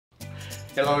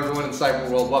Hello everyone in cyber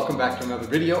world, welcome back to another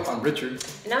video. I'm Richard.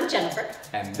 And I'm Jennifer.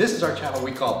 And this is our channel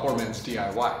we call Poor Man's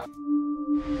DIY.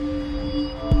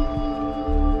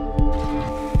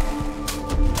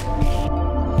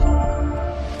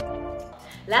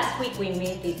 Last week we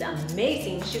made these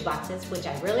amazing shoe boxes, which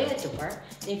I really adore.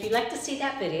 And if you'd like to see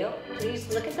that video,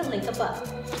 please look at the link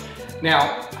above.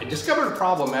 Now, I discovered a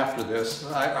problem after this.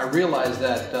 I realized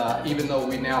that even though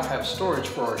we now have storage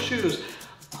for our shoes,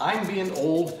 I'm being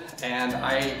old and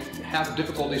I have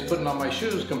difficulties putting on my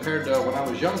shoes compared to when I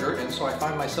was younger, and so I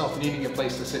find myself needing a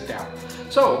place to sit down.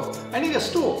 So I need a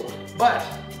stool, but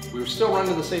we still run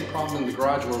into the same problem in the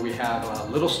garage where we have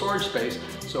a little storage space.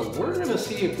 So we're gonna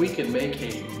see if we can make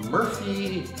a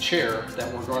Murphy chair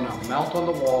that we're gonna mount on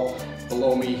the wall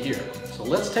below me here. So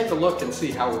let's take a look and see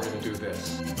how we're gonna do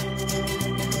this.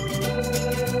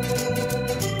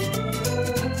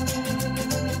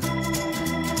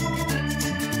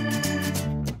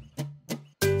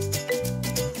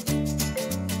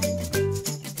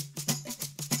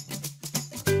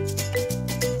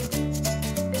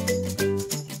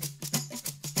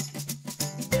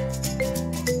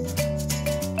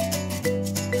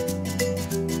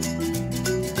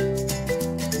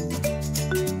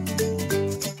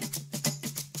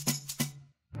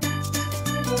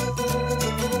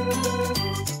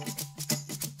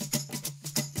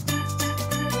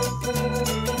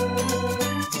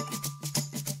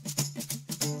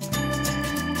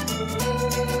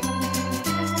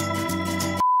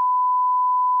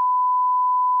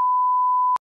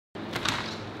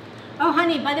 Oh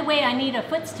honey, by the way, I need a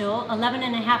footstool,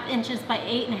 11.5 inches by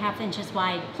 8.5 inches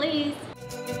wide, please.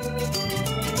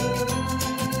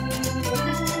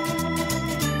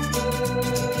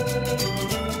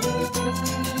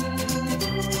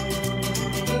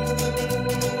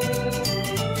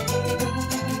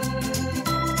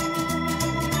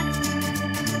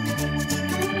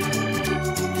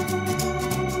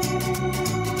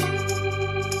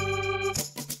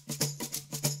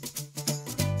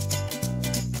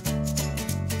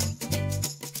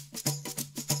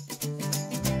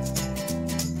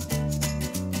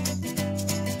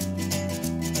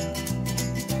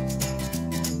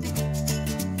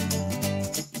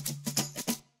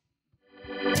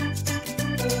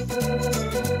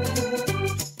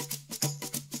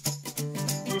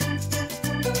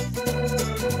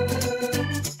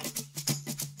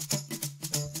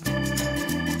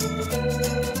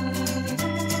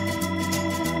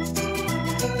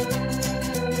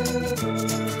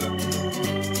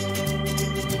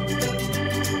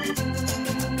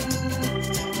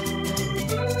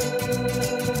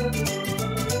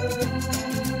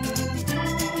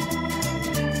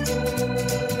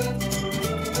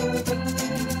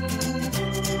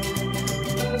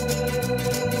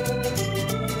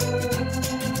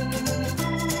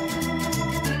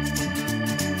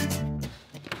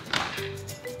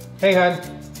 Hey, hon.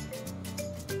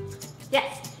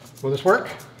 Yes. Will this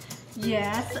work?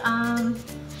 Yes,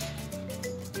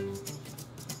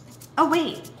 oh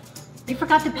wait, you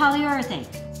forgot the polyurethane.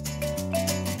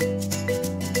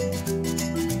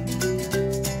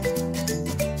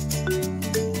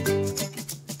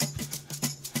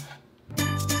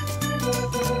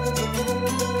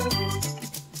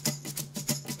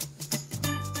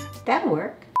 That'll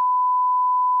work.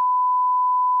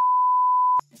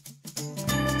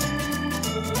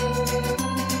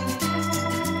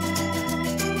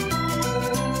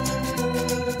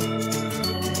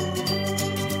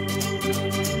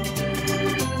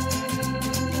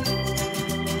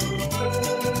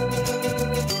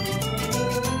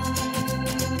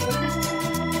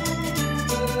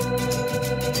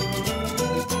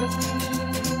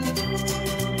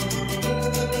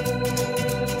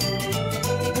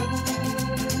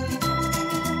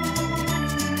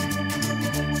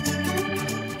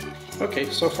 Okay,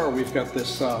 so far we've got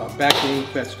this backing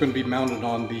that's going to be mounted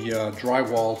on the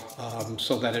drywall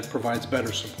so that it provides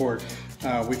better support.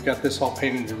 We've got this all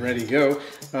painted and ready to go,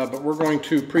 but we're going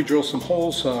to pre-drill some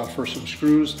holes for some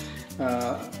screws.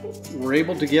 We're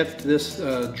able to get this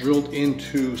drilled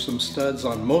into some studs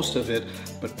on most of it,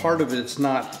 but part of it's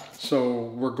not. So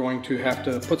we're going to have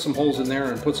to put some holes in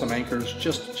there and put some anchors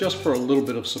just for a little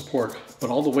bit of support, but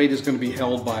all the weight is going to be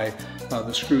held by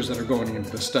the screws that are going into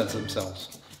the studs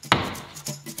themselves.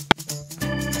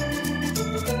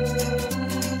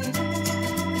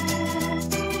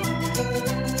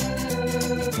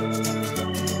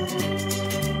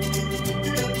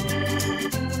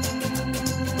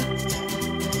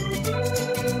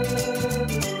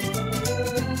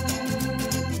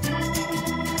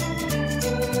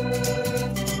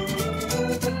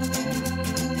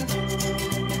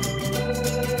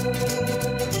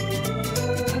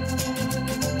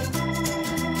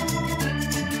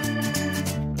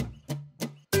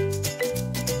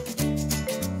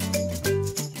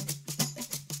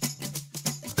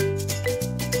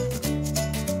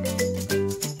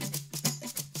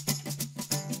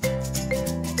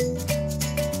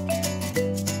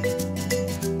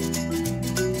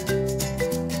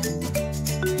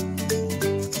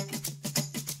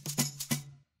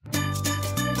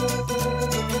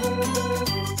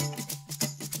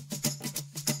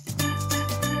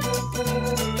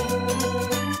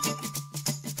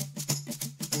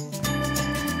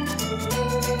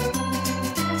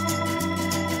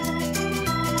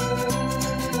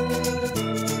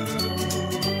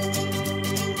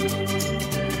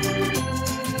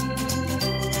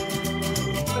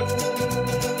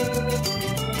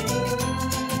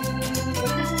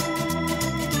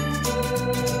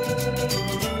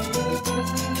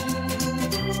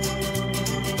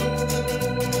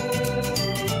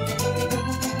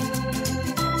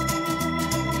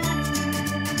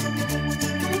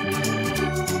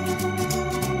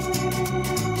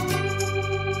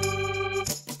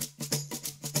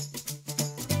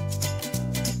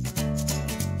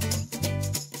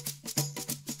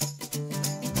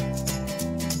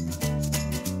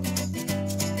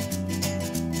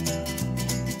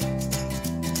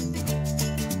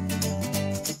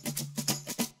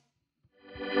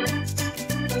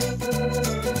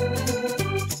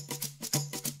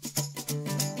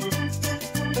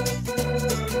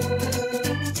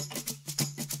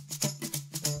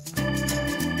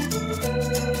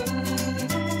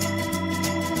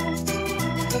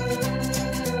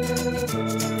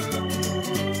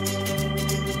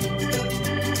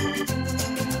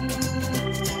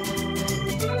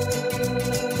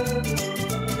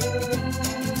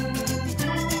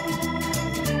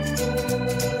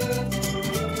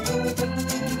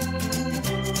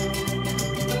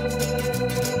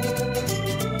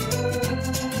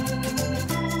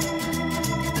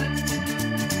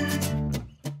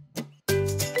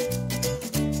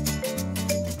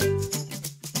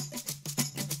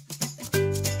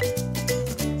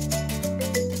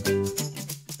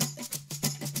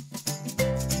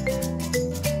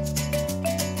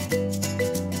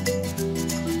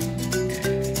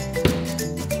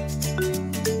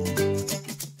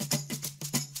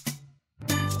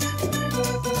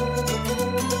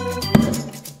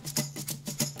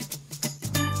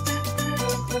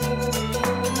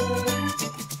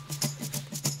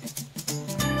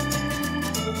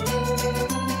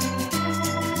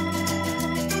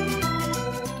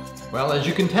 Well, as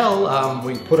you can tell,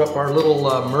 we put up our little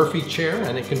Murphy chair,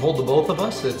 and it can hold the both of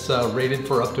us. It's rated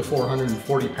for up to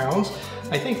 440 pounds.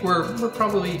 I think we're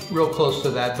probably real close to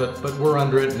that, but we're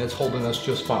under it and it's holding us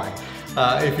just fine.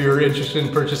 If you're interested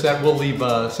in purchase that, we'll leave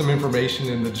some information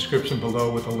in the description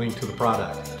below with a link to the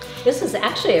product. This is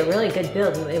actually a really good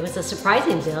build. It was a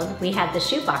surprising build. We had the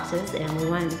shoe boxes and we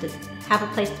wanted to have a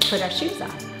place to put our shoes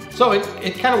on. So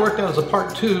it kind of worked out as a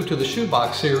part 2 to the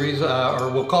shoebox series, or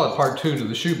we'll call it part 2 to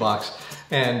the shoebox.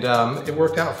 And it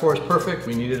worked out for us perfect.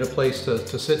 We needed a place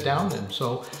to sit down, and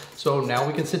so now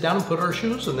we can sit down and put our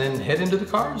shoes and then head into the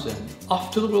cars and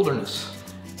off to the wilderness.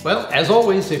 Well, as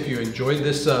always, if you enjoyed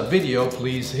this video,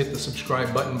 please hit the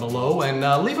subscribe button below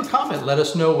and leave a comment. Let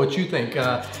us know what you think.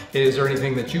 Is there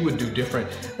anything that you would do different?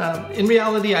 In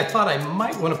reality, I thought I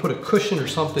might want to put a cushion or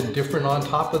something different on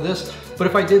top of this, but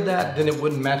if I did that, then it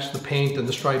wouldn't match the paint and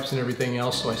the stripes and everything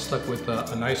else, so I stuck with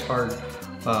a nice hard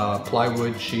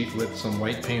plywood sheet with some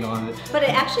white paint on it. But it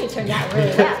actually turned out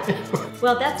really well.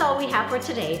 Well, that's all we have for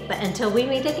today, but until we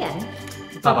meet again,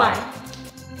 bye-bye.